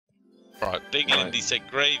Right, Big Lindy said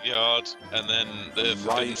graveyard, and then the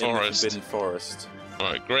Forbidden Forest. The Forbidden Forest.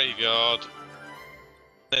 Right, graveyard.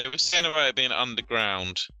 They were saying about it being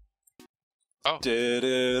underground. Oh.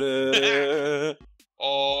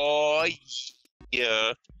 Oh,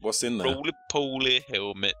 yeah. What's in there? Roly-poly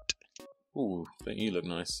helmet. Ooh, don't you look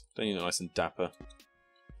nice? Don't you look nice and dapper?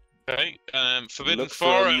 Okay, Forbidden Forest.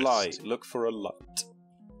 For a light. Look for a light.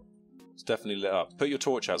 It's definitely lit up. Put your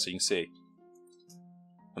torch out so you can see.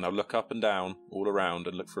 And now look up and down, all around,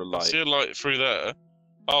 and look for a light. I see a light through there.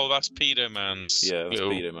 Oh, that's Pedo Man's. Yeah, that's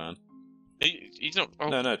Pedo Man. He's not. Oh.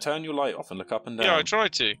 No, turn your light off and look up and down. Yeah, I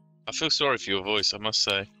tried to. I feel sorry for your voice, I must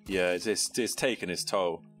say. Yeah, it's taken its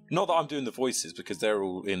toll. Not that I'm doing the voices because they're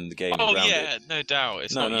all in the game. Oh around yeah, it. no doubt.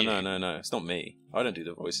 It's not you. No. It's not me. I don't do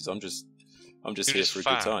the voices. I'm just here for a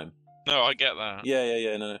good time. No, I get that.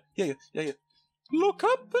 Yeah. No. Yeah. Look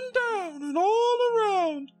up and down and all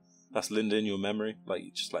around. That's Linda in your memory,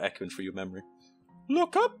 just echoing through your memory.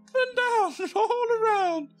 Look up and down and all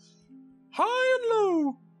around, high and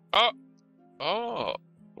low. Oh,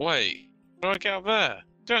 wait. How do I get up there?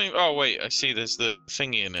 Oh wait, I see. There's the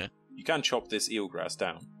thingy in here. You can chop this eelgrass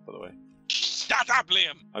down, by the way. Shut up,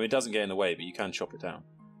 Liam! I mean, it doesn't get in the way, but you can chop it down.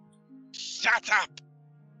 Shut up!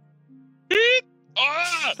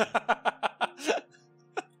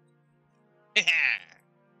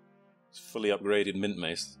 It's fully upgraded mint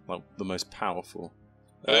mace, like the most powerful.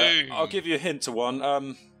 I'll give you a hint to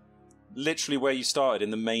one. Literally where you started,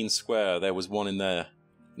 in the main square, there was one in there.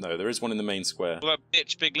 No, there is one in the main square. Well, that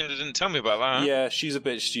bitch Big Linda didn't tell me about that. Yeah, she's a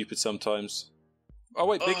bit stupid sometimes. Oh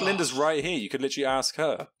wait, Big Linda's right here. You could literally ask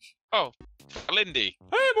her. Oh, Lindy.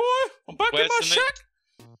 Hey boy, I'm back in my shack.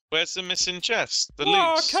 Where's the missing chest? The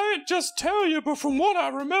well, loot? I can't just tell you, but from what I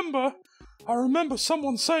remember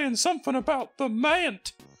someone saying something about the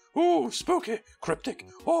Mant. Ooh, spooky, cryptic.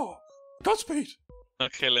 Oh, Godspeed.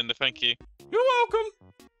 Okay, Linda, thank you. You're welcome.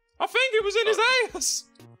 I think it was in his ass.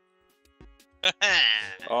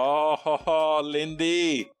 Oh,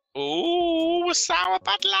 Lindy. Ooh, sour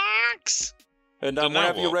bad lax. And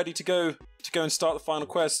whenever you're ready to go and start the final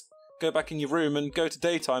quest, go back in your room and go to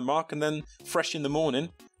daytime, Mark, and then fresh in the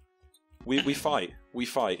morning, we fight. We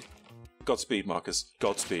fight. Godspeed, Marcus.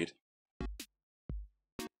 Godspeed.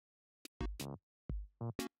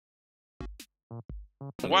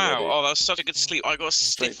 Wow, oh, that was such a good sleep. I got a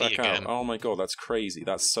stiffy again. Oh my god, that's crazy.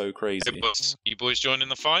 That's so crazy. Hey, you boys joining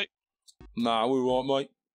the fight? Nah, we won't, mate.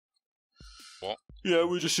 What? Yeah,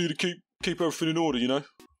 we're just here to keep everything in order, you know?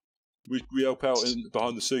 We help out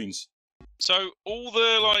behind the scenes. So all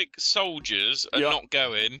the soldiers are not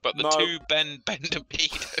going, but the two bender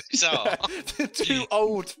pedos are. The two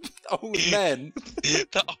old men.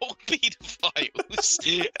 The old pedophiles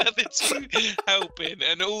are the two helping,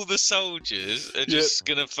 and all the soldiers are just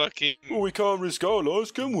gonna fucking. Well, we can't risk our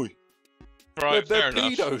lives, can we? Right, they're fair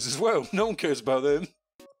pedos enough. as well. No one cares about them.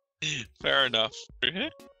 Fair enough. Through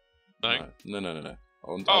here? No. No.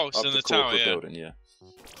 It's in the tower, yeah. Building, yeah.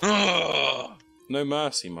 No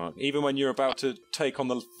mercy, Mark. Even when you're about to take on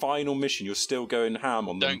the final mission, you're still going ham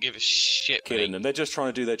on them. Don't give a shit, killing them. They're just trying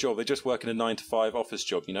to do their job. They're just working a 9-to-5 office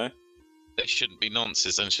job, you know? They shouldn't be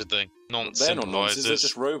nonces, then, should they? They're not nonces, they're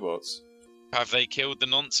just robots. Have they killed the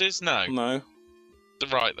nonces? No. No.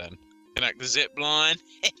 Right, then. Connect the zip line.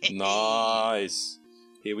 Nice.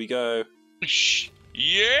 Here we go.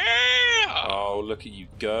 Yeah! Oh, look at you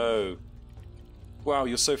go. Wow,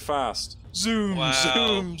 you're so fast. Zoom,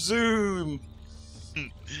 zoom, zoom.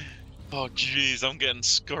 Oh, jeez, I'm getting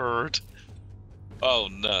scared. Oh,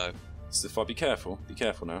 no. So if I be careful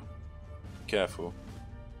now. Be careful.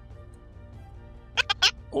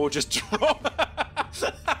 Or just drop.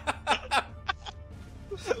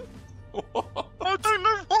 I don't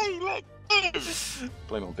know why you like this.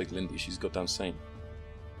 Blame it on Big Lindy, she's goddamn sane.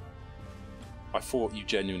 I thought you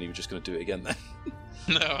genuinely were just going to do it again then.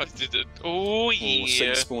 No, I didn't. Oh, yeah.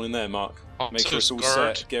 Sink spawn in there, Mark. I'm Make sure it's all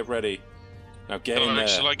set. Get ready. Now get in there.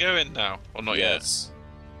 Shall I go in now? Or not yet? Yes.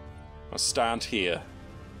 Now stand here.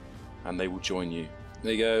 And they will join you.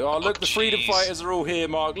 There you go. Oh, look, the freedom fighters are all here,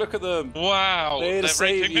 Mark. Look at them. Wow. They're here to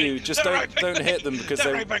save you. Just don't hit them because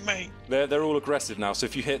they're all aggressive now. So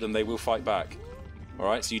if you hit them, they will fight back. All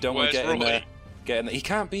right. So you don't want to get in there. Get in there. He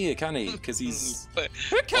can't be here, can he? Because he's.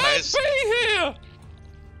 He can't be here.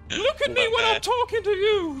 Look at me when I'm talking to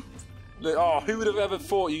you. Look, oh, who would have ever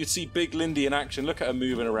thought you could see Big Lindy in action? Look at her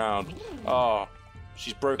moving around. Oh,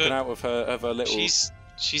 she's broken out of her little.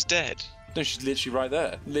 She's dead. No, she's literally right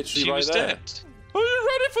there. Literally right there. Dead. Are you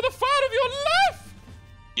ready for the fight of your life?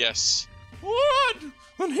 Yes. All right,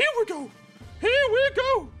 and here we go. Here we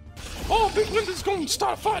go. Oh, Big Linda's going to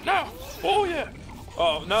start a fight now. Oh yeah.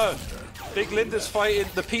 Oh no. Big Linda's fighting.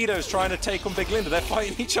 The pedos trying to take on Big Linda. They're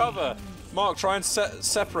fighting each other. Mark, try and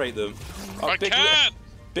separate them. I can't.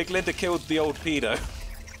 Big Linda killed the old pedo.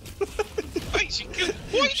 Wait, she killed.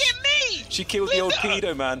 Why you get me? She killed the old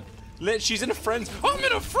pedo, man. She's in a frenzy. I'm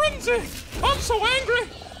in a frenzy. I'm so angry.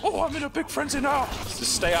 Oh, I'm in a big frenzy now.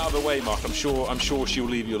 Just stay out of the way, Mark. I'm sure she'll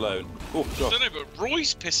leave you alone. Oh, God. I don't know, but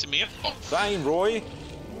Roy's pissing me off. That ain't Roy.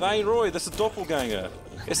 That ain't Roy. That's a doppelganger.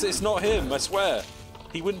 It's not him. I swear.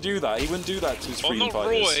 He wouldn't do that. He wouldn't do that to his freedom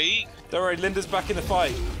fighters. Roy. Don't worry, Linda's back in the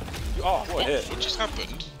fight. Oh, what a hit. What just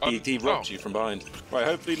happened? He robbed you from behind. Right,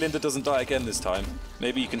 hopefully Linda doesn't die again this time.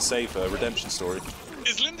 Maybe you can save her. Redemption story.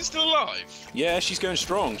 Is Linda still alive? Yeah, she's going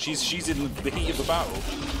strong. She's in the heat of the battle.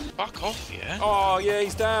 Fuck off, yeah? Oh, yeah,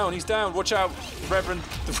 he's down. He's down. Watch out, Reverend.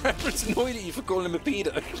 The Reverend's annoyed at you for calling him a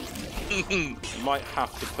pedo. You might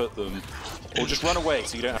have to put them... Or just run away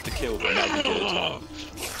so you don't have to kill them. That'd be good.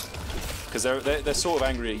 Because they're sort of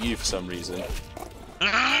angry at you for some reason.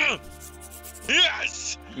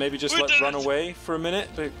 Yes! Maybe just run away for a minute.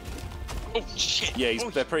 But... Oh shit! Yeah,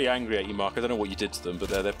 they're pretty angry at you, Mark. I don't know what you did to them, but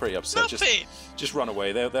they're pretty upset. Just run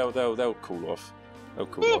away. They'll cool off. They'll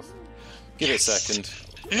cool off. Give it a second.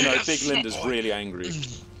 No, Big Linda's really angry.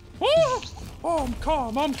 Oh, I'm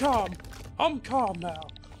calm. I'm calm. I'm calm now.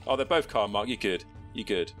 Oh, they're both calm, Mark. You're good. You're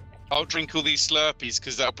good. I'll drink all these Slurpees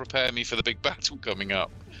because that'll prepare me for the big battle coming up.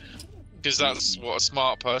 Because that's what a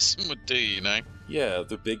smart person would do, you know? Yeah,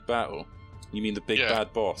 the big battle. You mean the big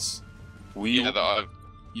bad boss? You've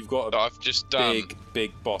got I've just done.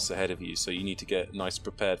 Big boss ahead of you, so you need to get nice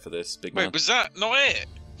prepared for this, big man. Wait, was that not it?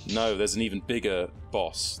 No, there's an even bigger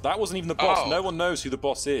boss. That wasn't even the boss. Oh. No one knows who the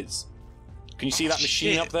boss is. Can you see that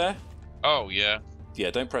machine up there? Oh, yeah.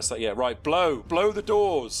 Yeah, don't press that yet. Right, blow the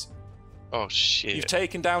doors. Oh, shit. You've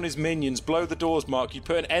taken down his minions. Blow the doors, Mark. You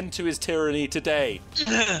put an end to his tyranny today.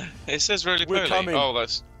 It says really We're coming. Oh,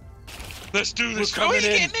 let's do this. We're coming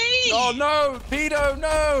in. Oh, no, pedo,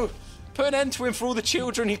 no. Put an end to him for all the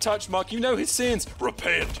children he touched, Mark. You know his sins.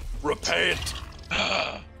 Repent. Repent.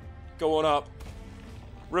 Go on up.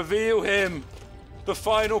 Reveal him. The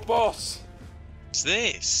final boss. What's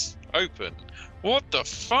this? Open. What the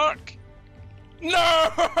fuck? No!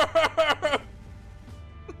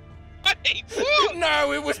 Wait, what?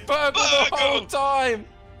 No, it was Burgle the whole time.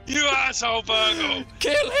 You asshole, Burgle.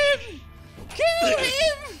 Kill him. Kill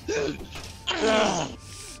him.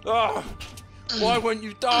 Why won't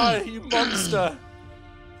you die, you monster?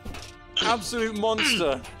 Absolute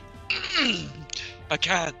monster. I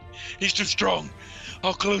can't. He's too strong.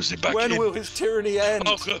 I'll close him back in. When will his tyranny end?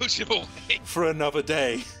 I'll close him away. For another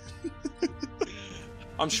day.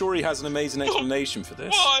 I'm sure he has an amazing explanation for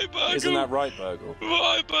this. Why, Burgle? Isn't that right, Burgle?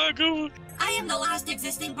 Why, Burgle? I am the last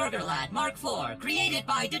existing burger lad, Mark IV, created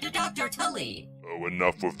by Dr. Tully. Oh,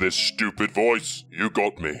 enough of this stupid voice. You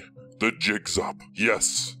got me. The jig's up.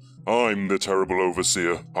 Yes. I'm the terrible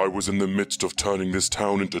overseer. I was in the midst of turning this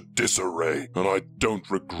town into disarray, and I don't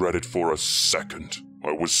regret it for a second.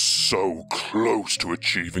 I was so close to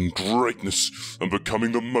achieving greatness and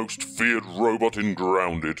becoming the most feared robot in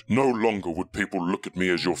Grounded. No longer would people look at me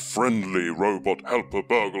as your friendly robot helper,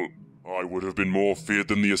 Burgle. I would have been more feared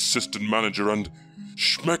than the assistant manager and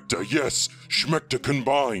Schmecter, yes, Schmecter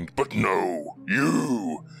combined. But no,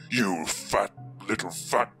 you fat little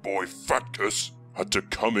fat boy Fatkus, had to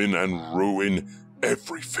come in and ruin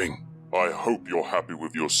everything. I hope you're happy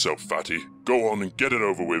with yourself, Fatty. Go on and get it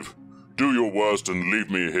over with. Do your worst and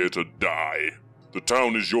leave me here to die. The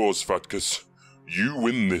town is yours, Fatkus. You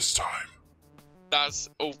win this time. That's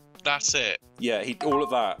it. Yeah, all of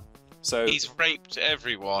that. So he's raped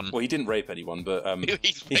everyone. Well, he didn't rape anyone, but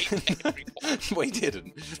he's raped everyone. Well, he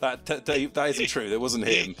didn't. That isn't true. That wasn't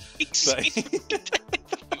him.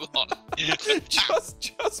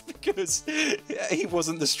 Just because he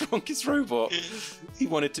wasn't the strongest robot, he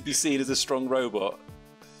wanted to be seen as a strong robot.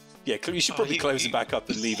 Yeah, you should probably close him back up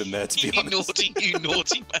and leave him there, to be honest. You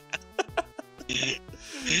naughty man.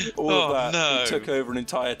 All of that. No. He took over an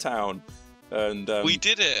entire town. And we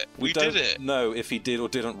did it. We did it. No, if he did or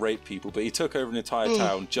didn't rape people, but he took over an entire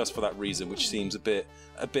town just for that reason, which seems a bit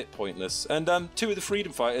pointless. And 2 of the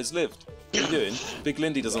freedom fighters lived. What are you doing? Big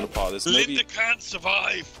Lindy doesn't want to part of this. Maybe... Linda can't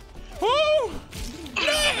survive. Woo!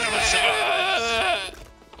 Never survive.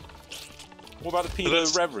 What about the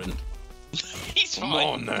pedo Reverend? He's fine. Come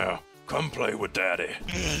on now. Come play with Daddy.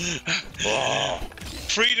 Oh.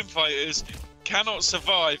 Freedom fighters cannot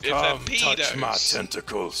survive if they're pedos. Touch my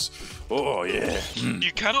tentacles. Oh, yeah.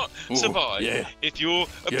 You cannot survive if you're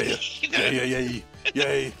a pedo.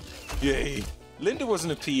 Yay. Linda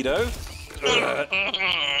wasn't a pedo.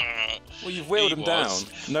 Well, you've wheeled him down.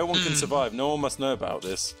 No one can survive. No one must know about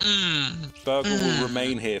this. Burgle will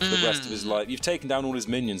remain here for the rest of his life. You've taken down all his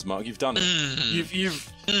minions, Mark. You've done it. You've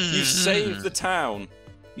saved the town.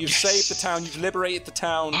 You've saved the town. You've liberated the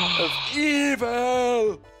town of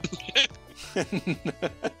evil.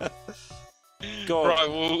 God. Right.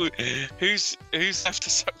 Well, who's left to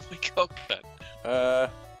suck my cock then?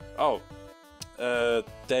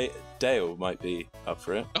 Dale might be up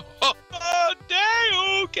for it. Oh,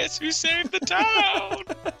 Dale! Guess who saved the town?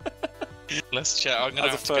 Let's chat. I'm gonna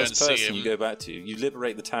have to go and see him. The first person you go back to, you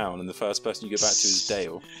liberate the town, and the first person you go back to is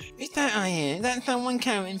Dale. Is that I hear? That's someone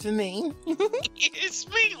counting for me? It's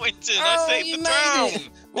me, Winton. I saved the town.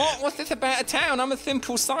 What's this about a town? I'm a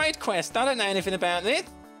simple side quest. I don't know anything about this.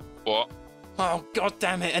 What? Oh, God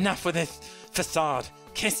damn it! Enough with this facade.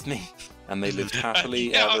 Kiss me. And they lived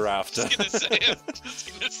happily ever after. I was just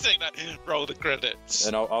gonna say that. Roll the credits.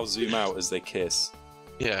 And I'll zoom out as they kiss.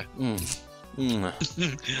 Yeah.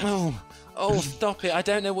 Oh, stop it! I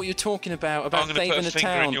don't know what you're talking about saving a town. I'm gonna put a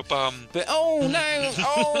finger in your bum. But Get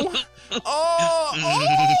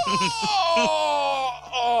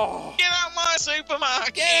out my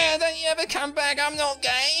supermarket! Yeah, don't you ever come back? I'm not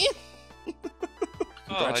gay.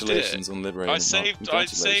 Congratulations on liberating. I saved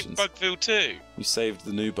Bugville too. You saved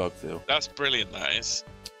the new Bugville. That's brilliant. That is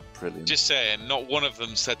brilliant. Just saying, not one of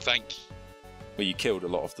them said thank you. Well, you killed a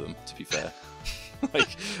lot of them, to be fair. Like,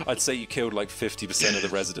 I'd say you killed like 50% of the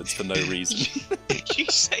residents for no reason. You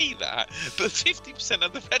say that, but 50%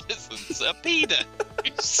 of the residents are pedo.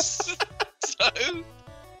 So,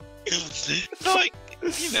 like,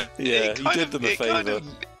 you know, yeah, you did them a favour.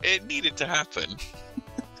 It needed to happen.